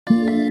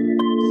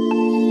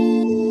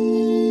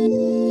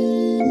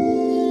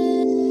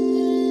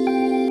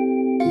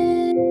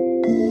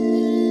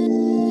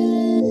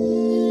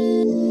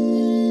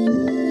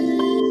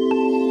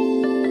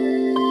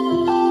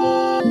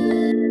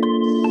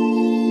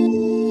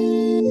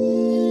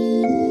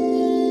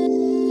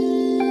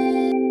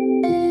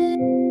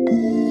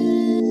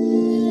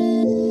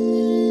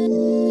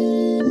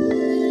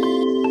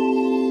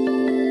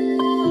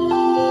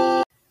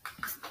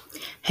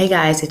Hey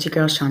guys, it's your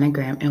girl Shauna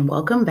Graham, and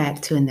welcome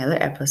back to another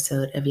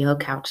episode of Yellow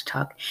Couch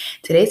Talk.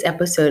 Today's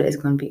episode is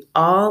going to be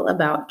all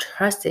about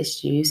trust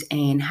issues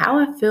and how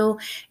I feel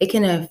it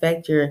can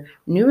affect your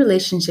new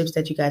relationships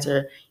that you guys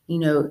are,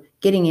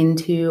 getting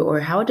into, or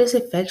how it just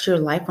affects your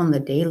life on the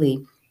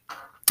daily.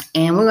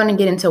 And we're going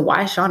to get into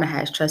why Shauna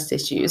has trust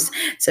issues.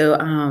 So,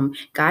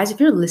 guys, if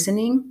you're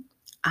listening,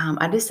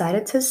 I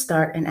decided to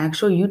start an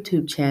actual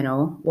YouTube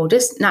channel. Well,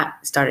 just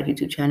not start a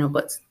YouTube channel,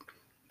 but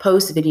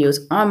post videos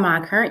on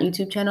my current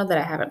YouTube channel that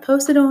I haven't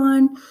posted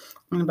on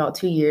in about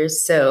 2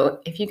 years.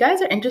 So if you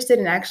guys are interested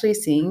in actually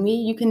seeing me,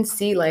 you can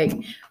see like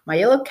my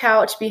yellow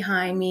couch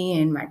behind me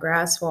and my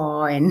grass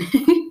wall and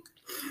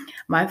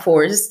my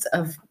forest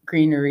of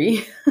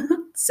greenery.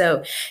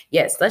 So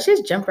yes, let's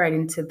just jump right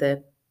into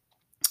the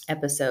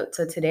episode.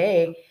 So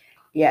today,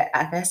 like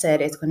I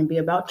said, it's going to be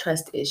about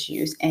trust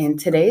issues. And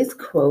today's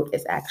quote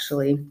is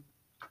actually,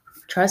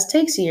 "Trust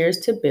takes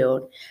years to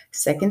build,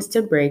 seconds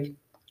to break,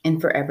 and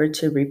forever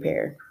to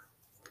repair."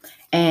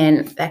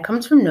 And that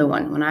comes from no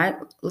one. When I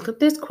looked up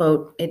this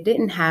quote, it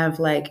didn't have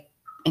like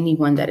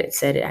anyone that it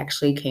said it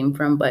actually came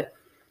from, but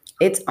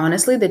it's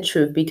honestly the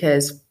truth,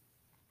 because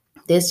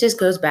this just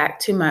goes back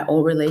to my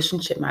old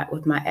relationship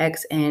with my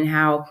ex, and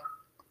how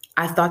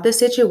I thought the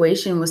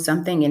situation was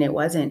something and it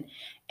wasn't.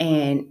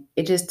 And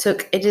it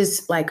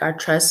just like our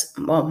trust,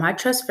 well, my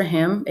trust for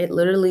him, it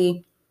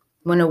literally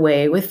went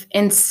away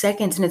within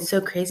seconds. And it's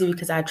so crazy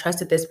because I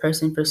trusted this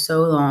person for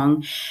so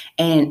long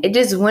and it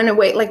just went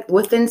away like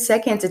within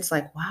seconds. It's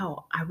like,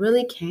 wow, I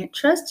really can't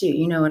trust you.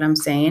 You know what I'm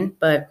saying?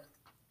 But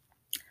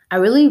I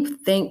really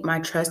think my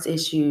trust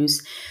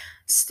issues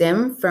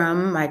stem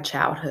from my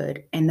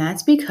childhood. And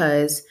that's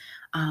because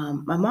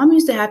my mom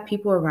used to have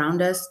people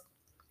around us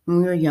when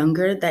we were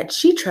younger that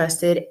she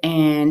trusted.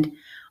 And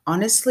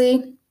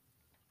honestly,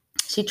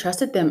 she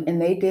trusted them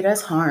and they did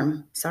us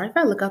harm. Sorry if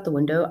I look out the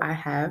window. I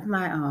have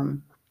my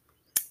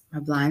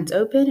blinds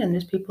open and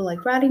there's people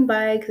like riding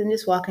bikes and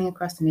just walking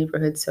across the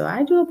neighborhood. So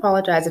I do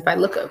apologize if I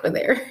look over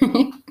there.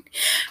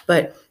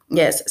 But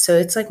yes, so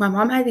it's like my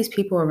mom had these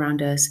people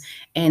around us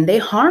and they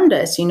harmed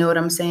us, you know what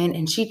I'm saying?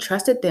 And she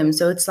trusted them.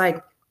 So it's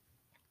like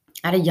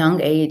at a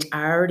young age,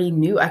 I already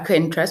knew I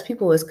couldn't trust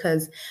people, is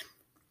because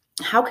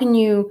how can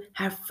you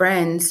have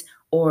friends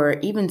or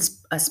even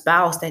a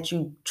spouse that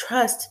you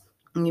trust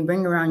and you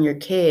bring around your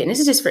kid? And this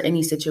is just for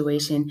any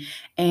situation.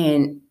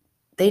 And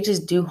they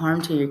just do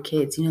harm to your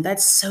kids. You know,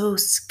 that's so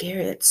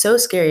scary. That's so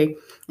scary.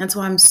 That's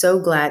why I'm so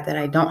glad that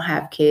I don't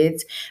have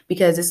kids,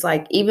 because it's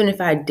like, even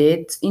if I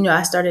did,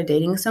 I started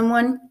dating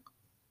someone,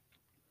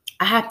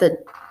 I have to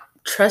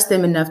trust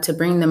them enough to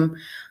bring them,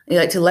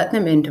 like to let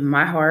them into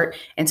my heart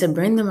and to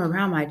bring them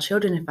around my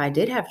children if I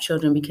did have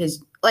children,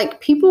 because like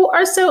people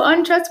are so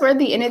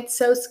untrustworthy and it's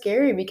so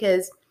scary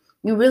because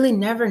you really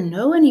never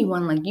know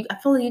anyone. Like I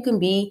feel like you can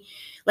be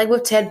like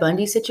with Ted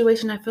Bundy's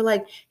situation. I feel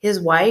like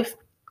his wife,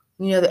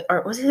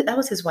 that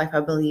was his wife, I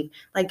believe.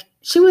 Like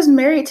she was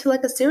married to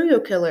like a serial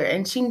killer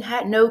and she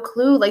had no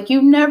clue. Like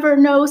you never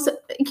know. So,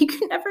 you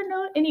can never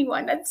know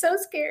anyone. That's so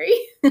scary.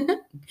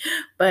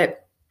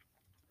 But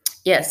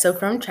yeah, so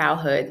from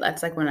childhood,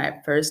 that's like when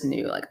I first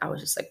knew, like I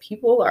was just like,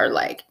 people are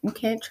like, you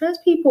can't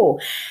trust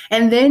people.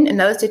 And then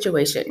another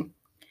situation,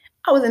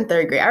 I was in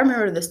third grade. I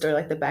remember the story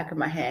like the back of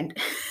my hand.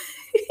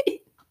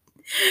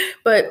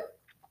 But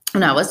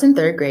when I was in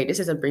third grade, this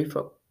is a brief,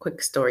 quick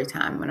story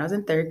time. When I was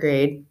in third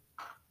grade,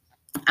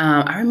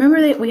 I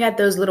remember that we had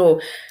those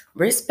little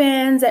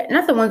wristbands, that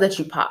not the ones that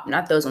you pop,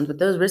 not those ones, but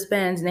those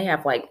wristbands, and they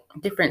have like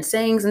different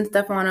sayings and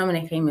stuff on them, and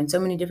they came in so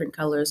many different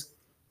colors.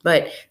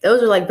 But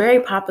those were like very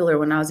popular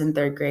when I was in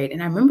third grade.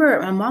 And I remember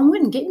my mom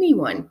wouldn't get me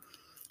one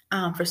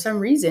for some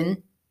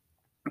reason.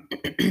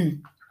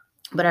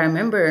 But I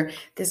remember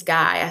this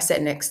guy I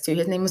sat next to,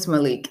 his name was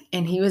Malik,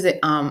 and he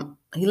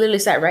literally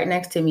sat right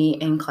next to me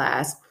in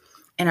class.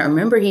 And I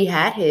remember he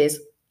had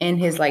his in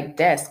his like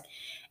desk.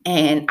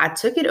 And I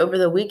took it over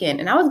the weekend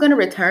and I was going to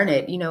return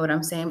it. You know what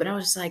I'm saying? But I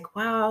was just like,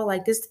 wow,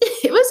 like this,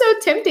 it was so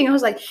tempting. I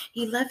was like,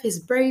 he left his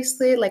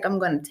bracelet. Like, I'm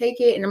going to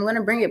take it and I'm going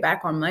to bring it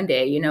back on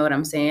Monday. You know what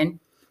I'm saying?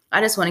 I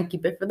just want to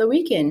keep it for the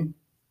weekend.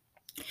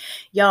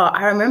 Y'all,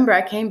 I remember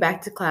I came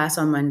back to class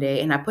on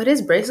Monday and I put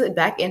his bracelet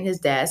back in his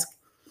desk.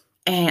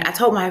 And I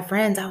told my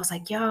friends, I was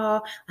like,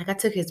 y'all, like I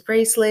took his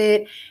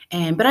bracelet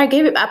but I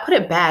put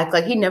it back.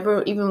 Like he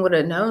never even would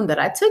have known that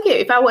I took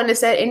it if I wouldn't have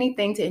said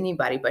anything to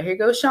anybody. But here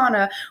goes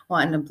Shauna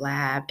wanting to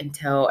blab and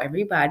tell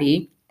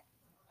everybody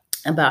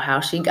about how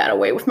she got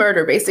away with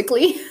murder,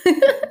 basically.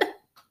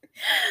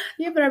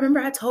 Yeah, but I remember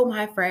I told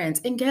my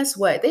friends, and guess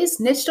what? They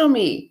snitched on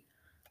me.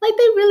 Like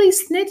they really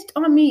snitched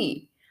on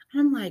me.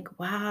 I'm like,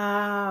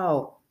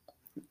 wow.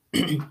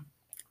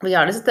 But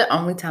y'all, this is the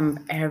only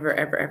time I've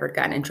ever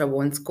gotten in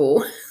trouble in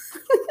school.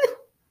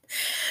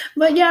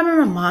 But yeah, I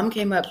remember mom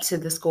came up to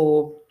the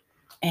school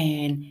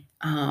and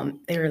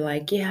they were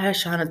like, yeah,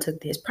 Shauna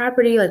took this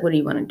property. Like, what do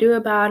you want to do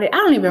about it? I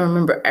don't even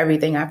remember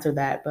everything after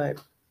that,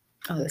 but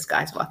oh, this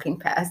guy's walking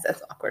past.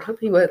 That's awkward. Hope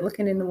he wasn't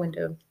looking in the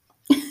window.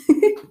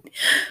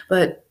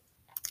 But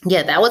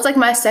yeah, that was like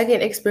my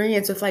second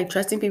experience with like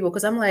trusting people,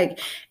 because I'm like,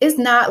 it's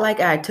not like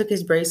I took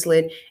his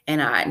bracelet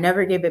and I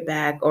never gave it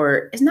back,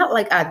 or it's not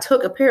like I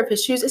took a pair of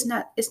his shoes. It's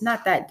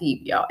not that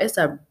deep, y'all. It's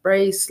a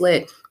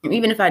bracelet. And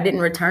even if I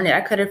didn't return it,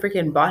 I could have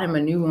freaking bought him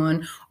a new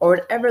one or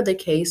whatever the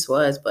case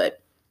was.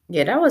 But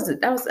yeah,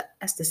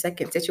 that's the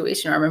second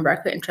situation. I remember I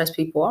couldn't trust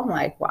people. I'm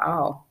like,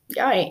 wow,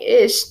 y'all ain't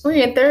ish.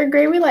 We in third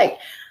grade. We like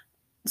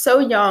so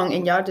young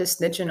and y'all just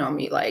snitching on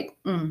me. Like,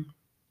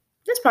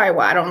 that's probably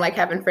why I don't like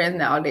having friends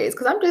nowadays,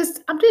 because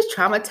I'm just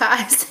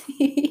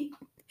traumatized.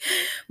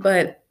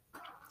 But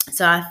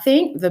so I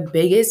think the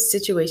biggest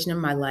situation in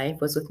my life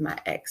was with my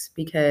ex,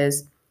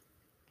 because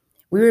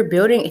we were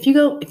building. If you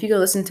go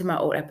listen to my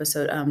old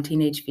episode,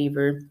 Teenage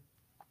Fever,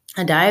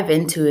 I dive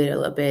into it a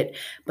little bit,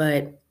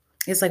 but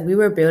it's like we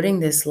were building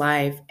this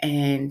life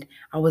and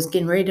I was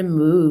getting ready to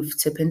move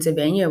to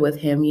Pennsylvania with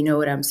him, you know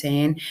what I'm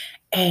saying?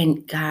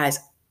 And guys,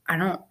 I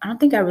don't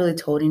think I really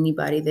told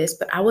anybody this,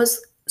 but I was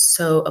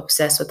so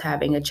obsessed with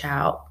having a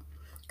child.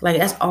 Like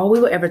that's all we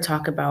would ever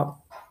talk about.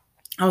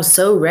 I was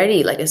so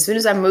ready. Like as soon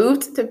as I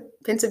moved to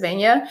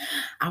Pennsylvania,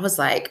 I was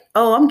like,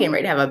 "Oh, I'm getting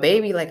ready to have a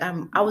baby." Like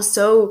I was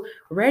so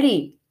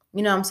ready.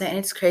 You know what I'm saying? And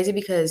it's crazy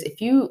because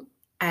if you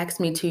asked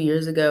me 2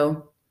 years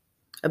ago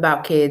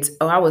about kids,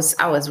 oh, I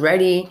was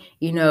ready,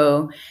 you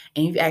know.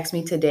 And you've asked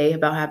me today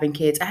about having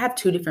kids, I have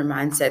two different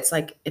mindsets.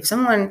 Like if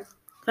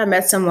I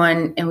met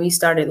someone and we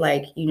started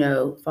like, you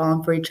know,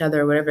 falling for each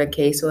other or whatever the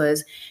case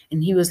was,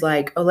 and he was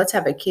like, oh, let's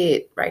have a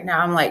kid right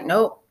now. I'm like,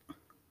 nope.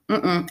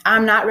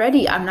 I'm not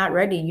ready. I'm not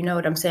ready. You know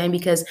what I'm saying?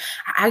 Because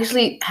I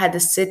actually had to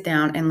sit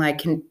down and like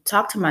can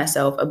talk to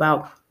myself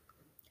about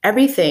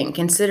everything,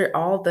 consider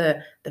all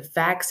the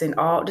facts and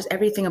all just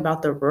everything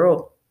about the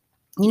world.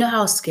 You know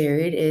how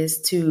scary it is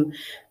to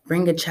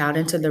bring a child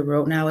into the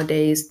world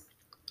nowadays.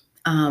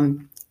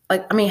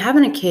 Like I mean,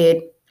 having a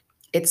kid,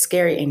 it's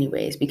scary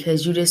anyways,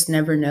 because you just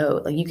never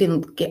know. Like you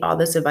can get all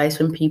this advice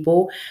from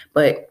people,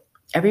 but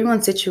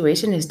everyone's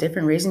situation is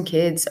different. Raising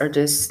kids are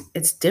just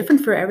it's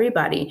different for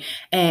everybody.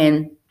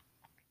 And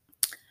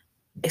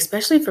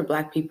especially for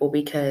Black people,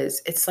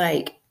 because it's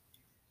like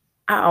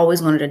I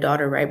always wanted a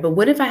daughter, right? But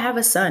what if I have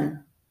a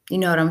son? You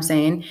know what I'm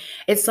saying?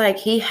 It's like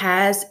he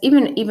has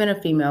even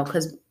a female,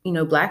 because you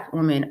know Black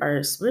women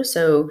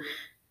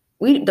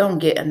we don't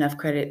get enough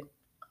credit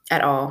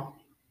at all.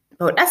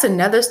 But that's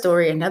another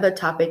story, another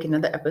topic,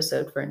 another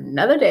episode for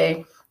another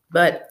day.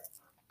 But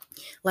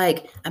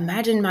like,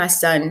 imagine my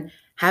son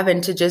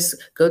having to just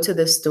go to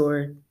the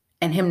store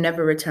and him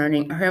never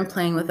returning, or him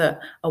playing with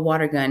a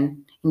water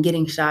gun and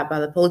getting shot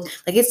by the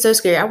police. Like, it's so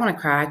scary. I want to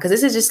cry because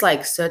this is just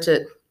like such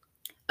a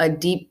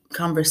deep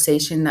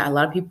conversation that a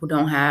lot of people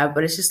don't have.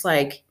 But it's just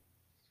like,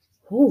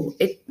 oh,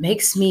 it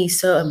makes me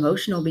so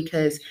emotional,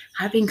 because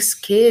having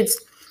kids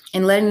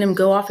and letting them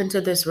go off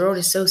into this world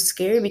is so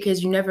scary,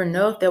 because you never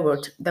know if they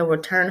will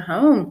return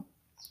home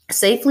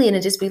safely. And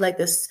it just be like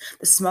this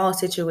the small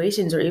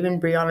situations, or even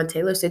Breonna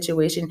Taylor's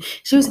situation.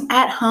 She was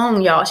at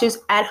home, y'all. She was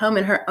at home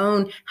in her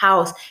own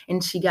house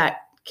and she got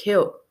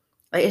killed.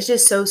 Like it's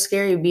just so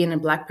scary being a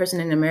Black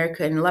person in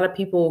America. And a lot of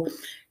people,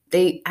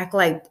 they act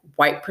like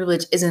white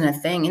privilege isn't a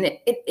thing, and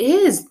it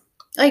is.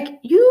 Like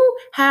you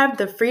have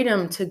the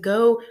freedom to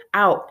go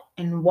out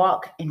and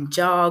walk and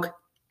jog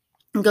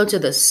and go to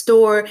the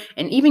store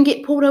and even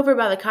get pulled over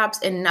by the cops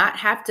and not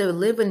have to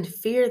live in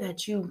fear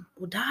that you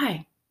will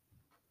die.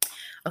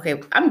 Okay,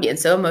 I'm getting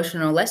so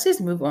emotional. Let's just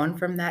move on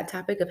from that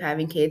topic of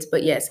having kids.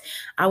 But yes,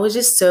 I was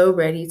just so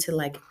ready to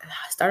like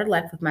start a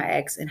life with my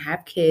ex and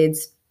have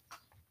kids.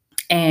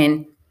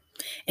 And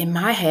in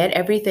my head,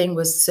 everything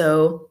was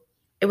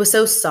it was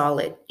so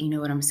solid. You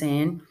know what I'm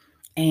saying?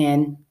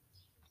 And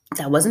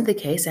that wasn't the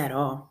case at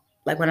all.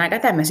 Like when I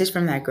got that message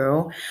from that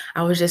girl,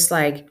 I was just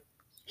like,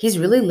 he's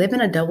really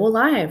living a double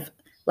life.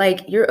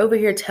 Like you're over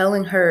here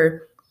telling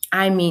her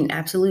I mean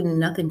absolutely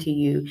nothing to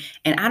you.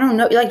 And I don't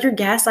know, like you're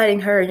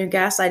gaslighting her and you're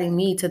gaslighting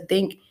me to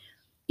think,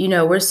 you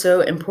know, we're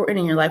so important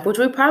in your life, which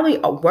we probably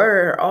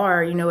were or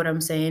are, you know what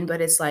I'm saying?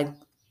 But it's like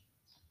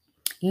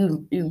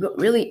you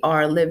really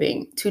are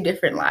living two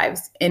different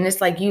lives. And it's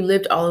like you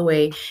lived all the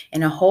way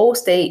in a whole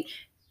state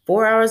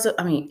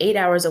 8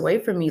 hours away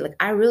from me. Like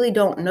I really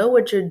don't know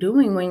what you're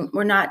doing when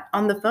we're not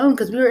on the phone,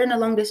 because we were in a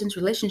long distance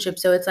relationship.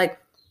 So it's like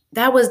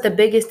that was the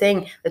biggest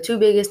thing. The two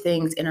biggest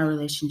things in our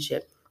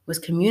relationship was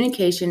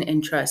communication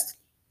and trust.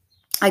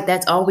 Like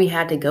that's all we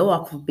had to go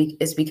off of,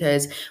 is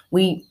because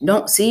we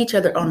don't see each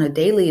other on a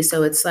daily.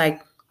 So it's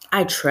like,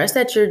 I trust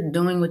that you're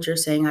doing what you're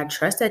saying. I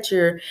trust that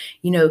you're,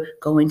 you know,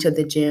 going to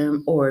the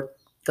gym or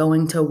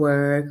going to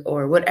work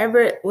or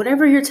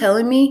whatever you're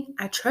telling me,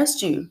 I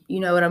trust you. You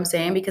know what I'm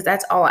saying? Because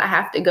that's all I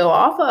have to go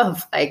off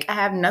of. Like, I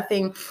have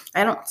nothing.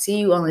 I don't see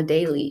you on the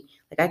daily.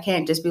 Like, I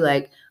can't just be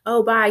like,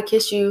 oh, bye,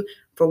 kiss you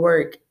for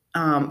work.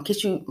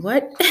 Kiss you,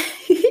 what?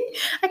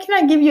 I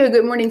cannot give you a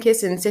good morning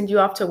kiss and send you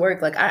off to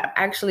work. Like,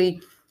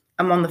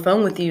 I'm on the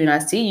phone with you and I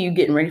see you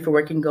getting ready for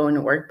work and going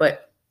to work.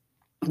 But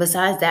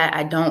besides that,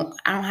 I don't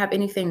have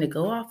anything to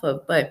go off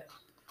of. But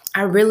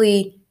I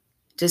really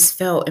just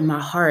felt in my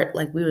heart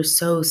like we were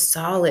so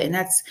solid. And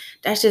that's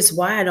just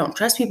why I don't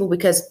trust people,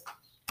 because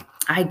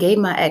I gave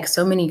my ex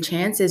so many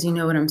chances, you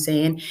know what I'm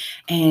saying?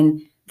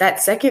 And that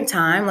second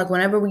time, like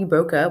whenever I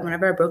broke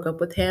up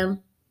with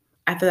him,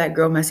 after that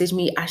girl messaged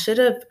me, I should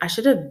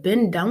have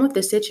been done with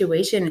the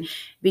situation,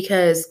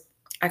 because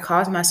I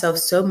caused myself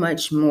so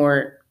much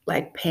more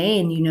like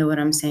pain, you know what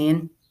I'm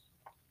saying?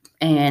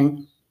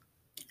 And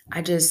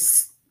I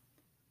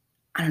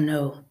don't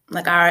know.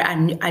 Like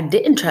I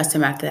didn't trust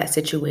him after that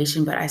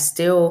situation, but I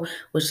still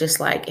was just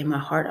like, in my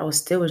heart, I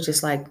was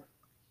just like,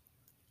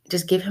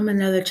 just give him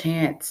another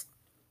chance.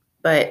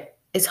 But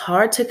it's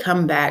hard to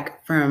come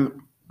back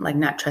from like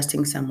not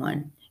trusting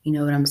someone. You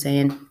know what I'm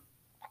saying?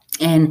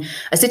 And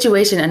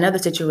another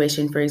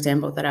situation, for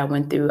example, that I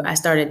went through, I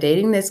started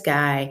dating this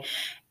guy,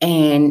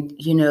 and,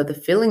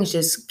 the feelings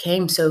just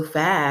came so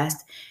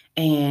fast,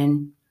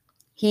 and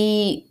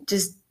he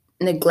just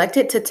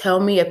neglected to tell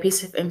me a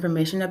piece of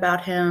information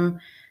about him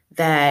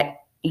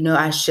that,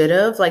 I should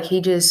have. Like, he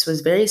just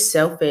was very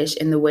selfish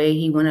in the way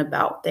he went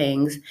about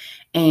things.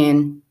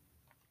 And,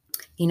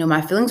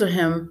 my feelings with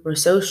him were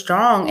so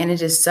strong, and it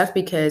just sucked,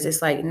 because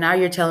it's like, now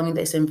you're telling me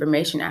this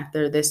information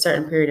after this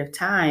certain period of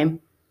time.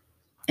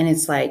 And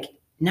it's like,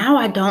 now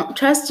I don't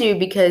trust you,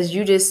 because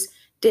you just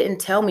didn't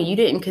tell me. You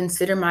didn't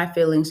consider my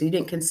feelings. You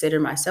didn't consider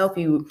myself.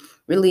 You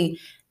really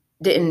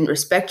didn't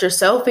respect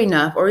yourself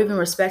enough, or even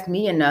respect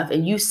me enough.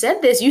 And you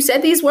said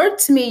these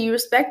words to me. You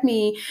respect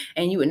me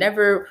and you would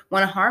never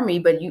want to harm me.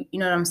 But you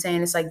know what I'm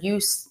saying? It's like,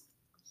 this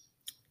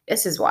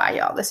is why,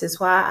 y'all. This is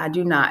why I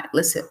do not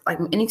listen. Like,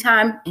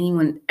 anytime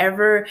anyone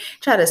ever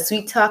try to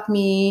sweet talk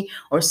me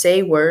or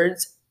say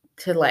words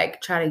to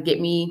like try to get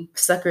me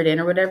suckered in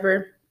or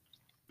whatever,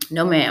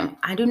 no, ma'am.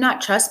 I do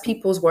not trust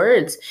people's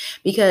words,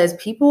 because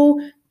people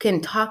can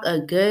talk a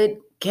good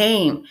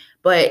game,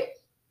 but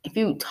if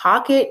you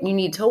talk it, you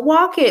need to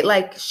walk it.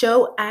 Like,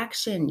 show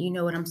action. You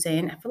know what I'm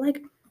saying? I feel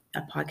like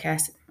a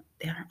podcast,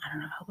 I don't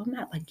know. I hope I'm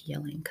not like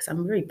yelling, because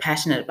I'm very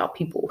passionate about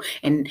people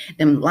and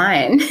them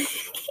lying.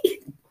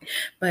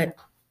 But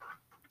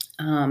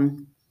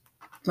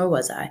where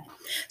was I?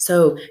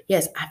 So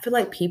yes, I feel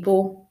like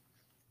people,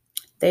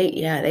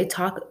 they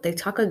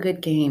talk a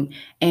good game,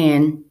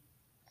 and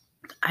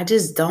I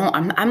just don't,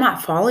 I'm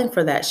not falling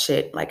for that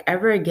shit like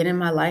ever again in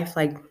my life.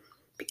 Like,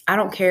 I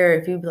don't care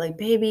if you be like,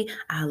 baby,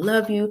 I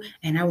love you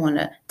and I want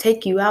to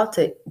take you out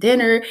to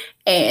dinner,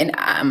 and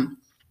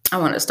I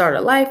want to start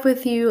a life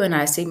with you and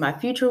I see my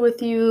future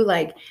with you.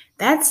 Like,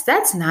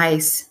 that's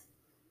nice.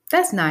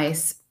 That's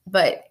nice.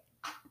 But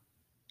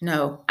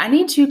no, I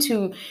need you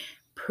to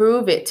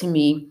prove it to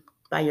me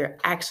by your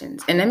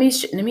actions. And let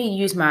me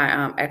use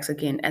my ex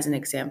again as an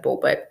example.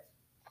 But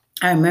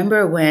I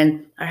remember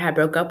when I had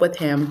broke up with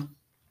him,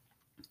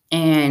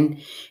 and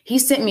he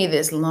sent me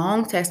this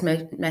long text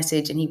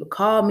message, and he would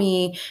call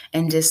me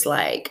and just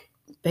like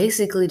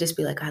basically just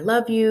be like, I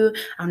love you.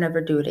 I'll never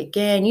do it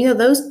again. You know,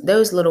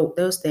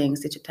 those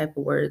things, such a type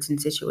of words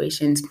and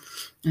situations.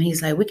 And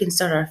he's like, we can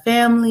start our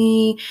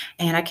family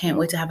and I can't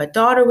wait to have a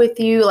daughter with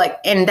you. Like,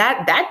 and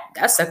that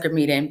suckered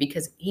me in,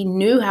 because he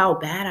knew how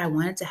bad I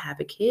wanted to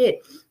have a kid.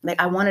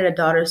 Like, I wanted a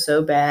daughter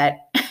so bad.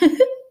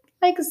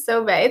 Like,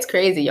 so bad. It's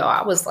crazy, y'all.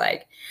 I was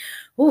like,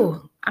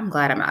 ooh, I'm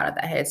glad I'm out of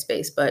that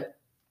headspace. But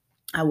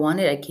I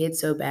wanted a kid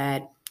so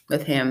bad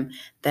with him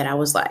that I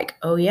was like,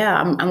 oh yeah,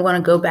 I'm going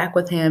to go back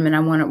with him and I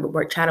want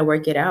to try to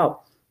work it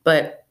out.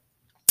 But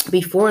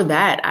before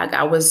that,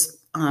 I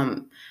was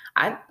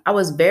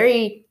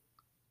very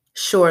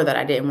sure that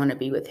I didn't want to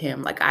be with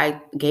him. Like,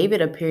 I gave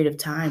it a period of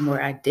time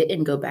where I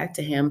didn't go back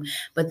to him,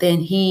 but then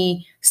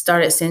he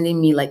started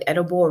sending me like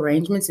edible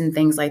arrangements and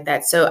things like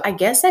that. So I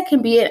guess that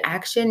can be an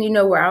action,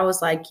 where I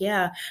was like,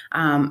 yeah,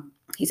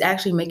 he's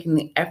actually making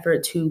the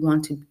effort to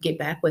want to get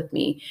back with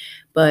me.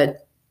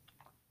 But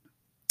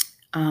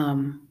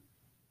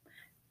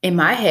in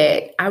my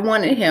head, I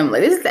wanted him,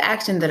 like, this is the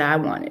action that I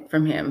wanted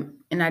from him,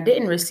 and I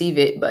didn't receive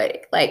it.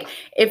 But like,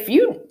 if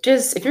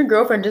your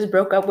girlfriend just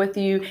broke up with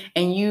you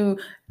and you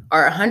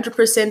are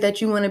 100%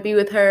 that you want to be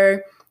with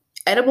her,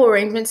 edible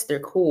arrangements, they're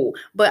cool.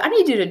 But I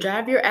need you to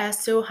drive your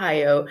ass to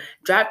Ohio,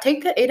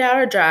 take the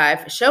 8-hour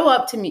drive, show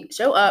up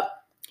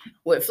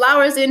with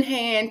flowers in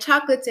hand,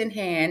 chocolates in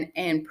hand,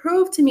 and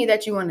prove to me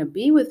that you want to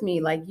be with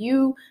me. Like,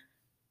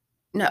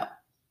 no.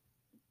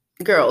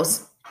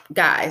 Girls,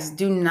 guys,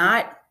 do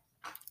not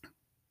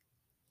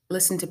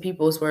listen to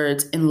people's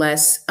words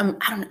unless, I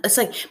don't know. It's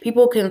like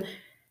people can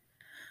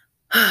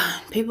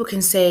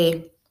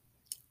say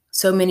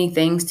so many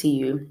things to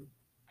you,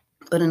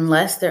 but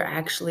unless they're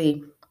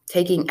actually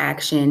taking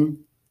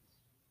action,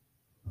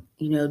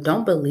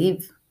 don't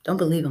believe don't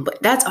believe him.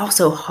 But that's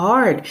also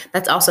hard.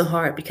 That's also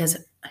hard because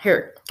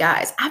here,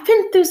 guys, I've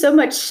been through so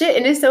much shit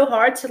and it's so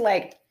hard to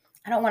like,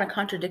 I don't want to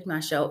contradict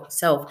myself,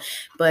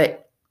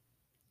 but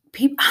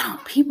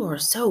people are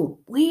so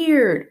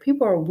weird.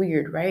 People are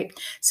weird, right?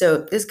 So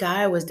this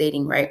guy I was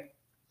dating, right?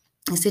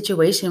 A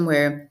situation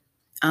where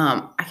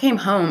I came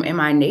home and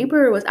my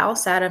neighbor was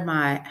outside of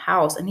my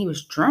house and he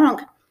was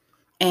drunk,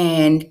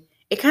 and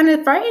it kind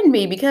of frightened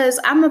me because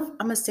I'm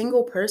a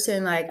single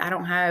person. Like I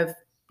don't have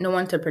no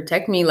one to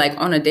protect me like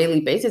on a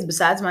daily basis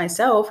besides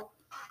myself.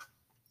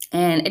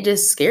 And it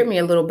just scared me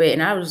a little bit.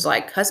 And I was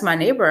like, cuss my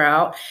neighbor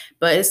out.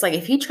 But it's like,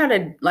 if he tried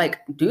to like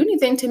do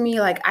anything to me,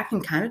 like I can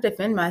kind of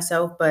defend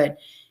myself. But,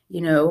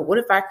 what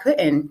if I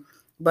couldn't?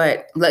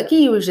 But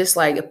lucky it was just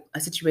like a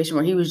situation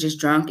where he was just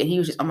drunk and he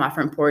was just on my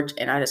front porch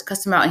and I just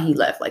cussed him out and he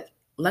left. Like,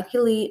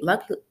 luckily,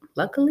 lucky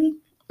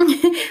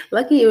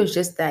it was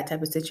just that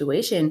type of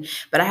situation.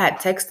 But I had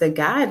texted the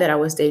guy that I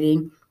was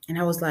dating and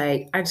I was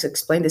like, I just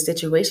explained the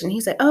situation.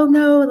 He's like, oh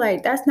no,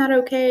 like that's not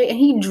okay. And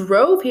he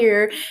drove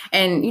here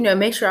and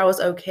make sure I was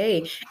okay.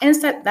 And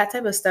it's that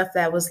type of stuff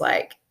that was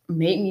like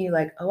made me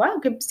like, oh, I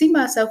could see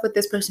myself with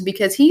this person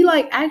because he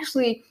like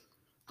actually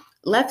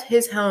left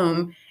his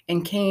home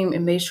and came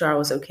and made sure I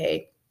was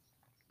okay.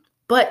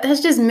 But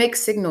that's just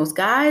mixed signals.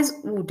 Guys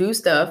will do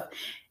stuff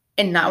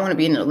and not want to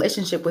be in a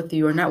relationship with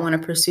you or not want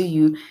to pursue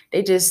you.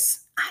 They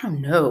just, I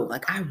don't know.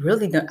 Like I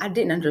really don't, I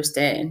didn't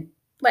understand.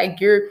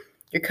 Like you're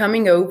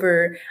coming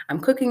over, I'm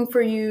cooking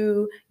for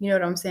you, you know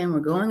what I'm saying? We're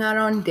going out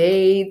on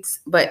dates.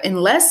 But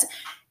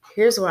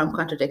here's where I'm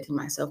contradicting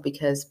myself,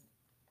 because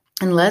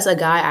unless a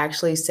guy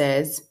actually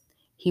says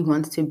he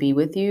wants to be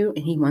with you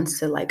and he wants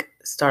to like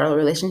start a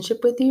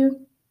relationship with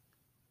you,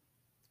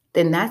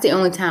 then that's the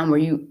only time where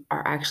you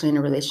are actually in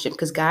a relationship.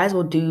 Because guys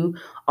will do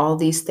all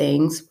these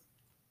things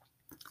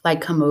like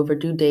come over,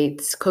 do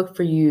dates, cook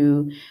for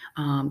you,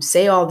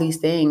 say all these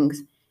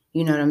things,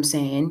 you know what I'm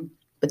saying?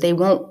 But they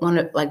won't want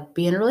to like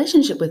be in a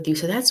relationship with you.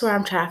 So that's where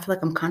I feel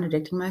like I'm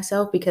contradicting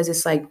myself, because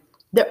it's like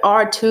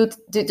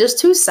there's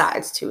two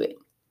sides to it.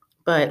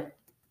 But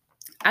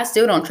I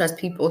still don't trust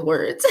people's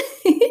words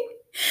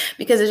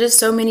because there's just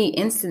so many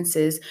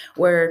instances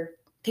where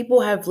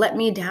people have let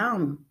me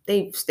down.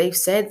 They've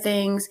said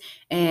things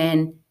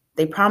and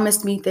they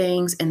promised me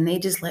things and they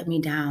just let me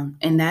down.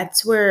 And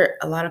that's where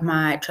a lot of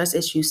my trust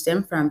issues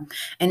stem from.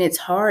 And it's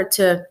hard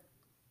to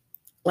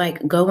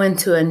like go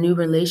into a new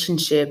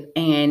relationship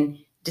and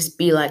just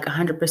be like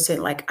 100%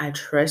 like, I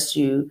trust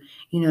you.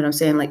 You know what I'm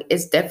saying? Like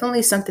it's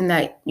definitely something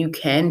that you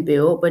can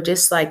build, but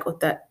just like with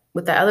that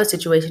other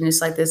situation,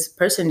 it's like this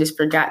person just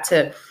forgot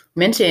to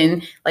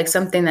mention like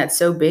something that's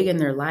so big in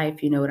their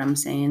life. You know what I'm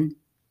saying?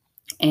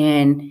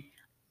 And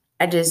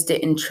I just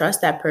didn't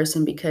trust that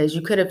person because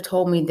you could have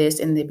told me this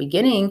in the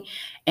beginning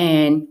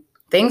and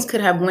things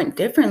could have went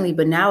differently.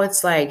 But now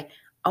it's like,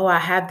 oh, I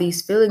have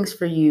these feelings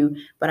for you,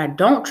 but I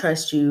don't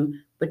trust you.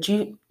 But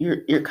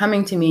you're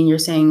coming to me and you're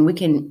saying we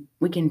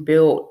can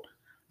build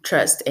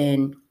trust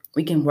and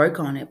we can work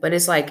on it. But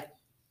it's like,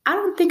 I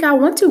don't think I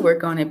want to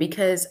work on it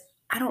because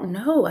I don't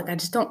know. Like I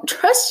just don't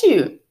trust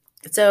you.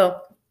 So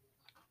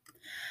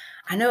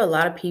I know a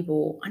lot of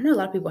people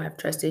have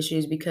trust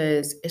issues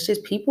because it's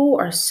just people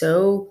are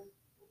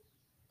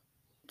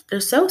they're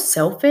so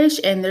selfish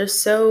and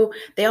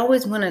they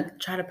always want to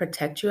try to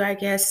protect you, I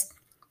guess.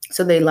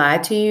 So they lie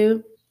to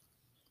you.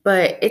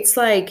 But it's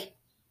like,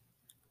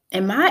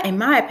 in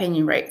my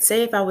opinion, right?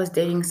 Say if I was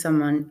dating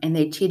someone and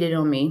they cheated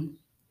on me,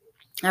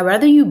 I'd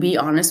rather you be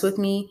honest with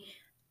me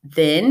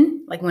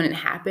then, like when it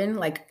happened,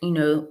 like,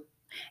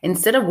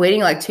 instead of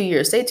waiting like 2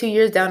 years, say 2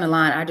 years down the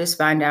line, I just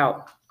find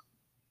out.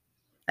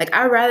 Like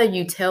I'd rather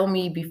you tell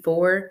me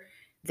before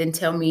than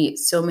tell me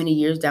so many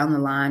years down the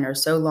line or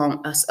so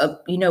long,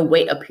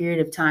 wait a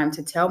period of time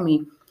to tell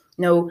me.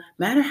 No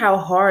matter how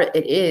hard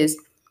it is,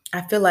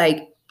 I feel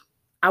like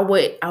I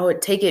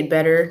would take it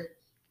better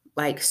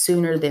like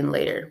sooner than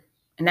later.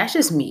 And that's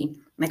just me.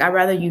 Like I'd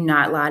rather you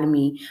not lie to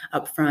me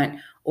up front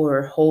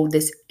or hold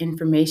this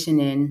information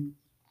in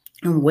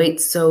and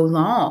wait so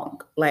long.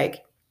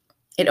 Like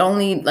it's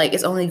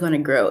only going to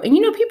grow.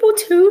 And people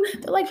too,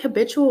 they're like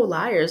habitual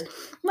liars.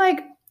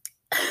 Like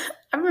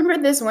I remember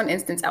this one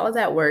instance. I was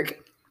at work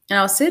and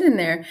I was sitting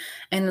there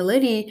and the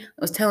lady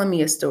was telling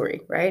me a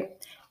story, right?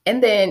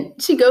 And then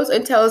she goes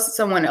and tells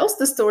someone else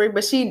the story,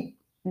 but she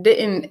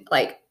didn't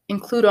like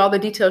include all the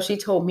details she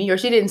told me, or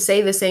she didn't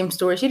say the same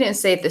story. She didn't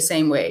say it the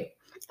same way.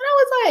 And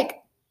I was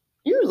like,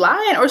 you're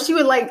lying. Or she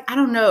would like, I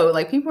don't know,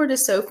 like people are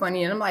just so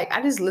funny. And I'm like,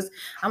 I just listen.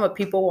 I'm a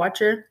people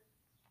watcher.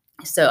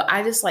 So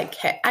I just like,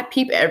 I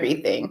peep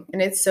everything.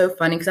 And it's so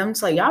funny because I'm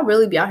just like, y'all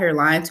really be out here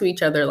lying to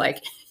each other.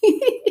 Like,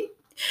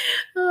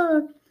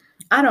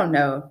 I don't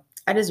know.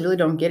 I just really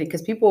don't get it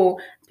because people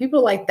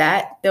like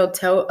that, they'll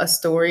tell a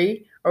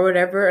story or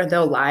whatever, and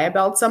they'll lie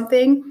about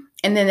something,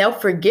 and then they'll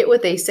forget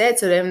what they said.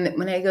 So then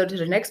when they go to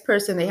the next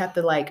person, they have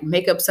to like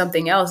make up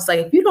something else. It's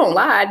like if you don't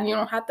lie, you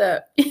don't have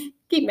to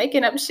keep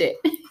making up shit.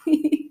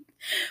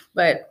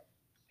 But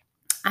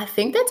I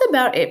think that's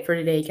about it for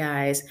today,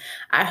 guys.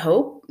 I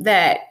hope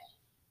that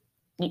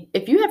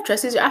if you have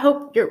trust issues, I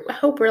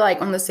hope we're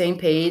like on the same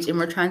page and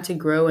we're trying to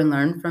grow and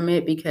learn from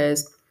it,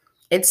 because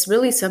it's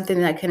really something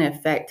that can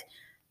affect,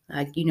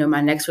 like,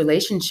 my next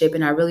relationship.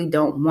 And I really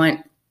don't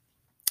want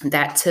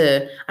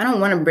I don't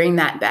want to bring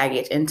that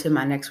baggage into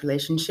my next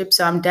relationship.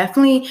 So I'm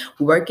definitely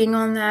working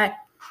on that.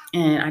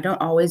 And I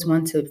don't always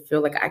want to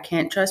feel like I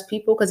can't trust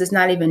people, because it's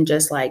not even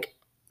just like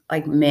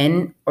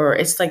men, or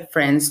it's like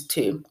friends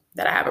too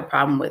that I have a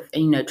problem with,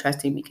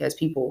 trusting, because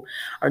people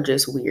are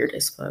just weird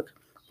as fuck.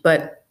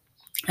 But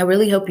I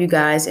really hope you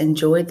guys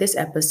enjoyed this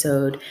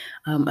episode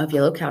of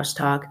Yellow Couch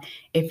Talk.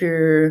 If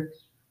you're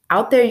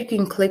out there, you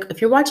can click,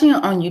 if you're watching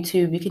it on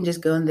YouTube, you can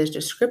just go in this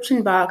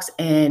description box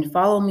and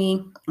follow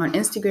me on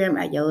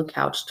Instagram at Yellow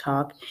Couch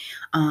Talk,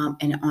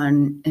 and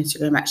on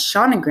Instagram at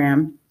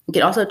Shaunagram. You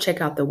can also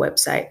check out the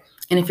website.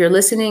 And if you're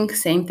listening,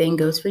 same thing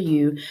goes for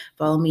you.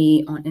 Follow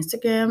me on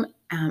Instagram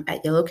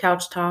at Yellow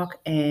Couch Talk,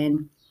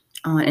 and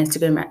on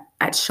Instagram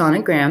at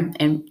Shaunagram,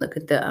 and look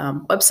at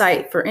the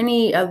website for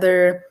any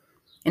other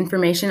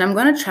information. I'm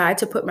going to try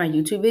to put my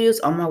YouTube videos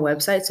on my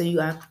website so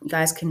you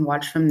guys can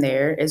watch from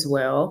there as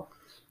well.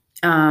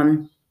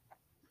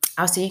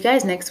 I'll see you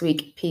guys next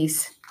week.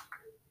 Peace.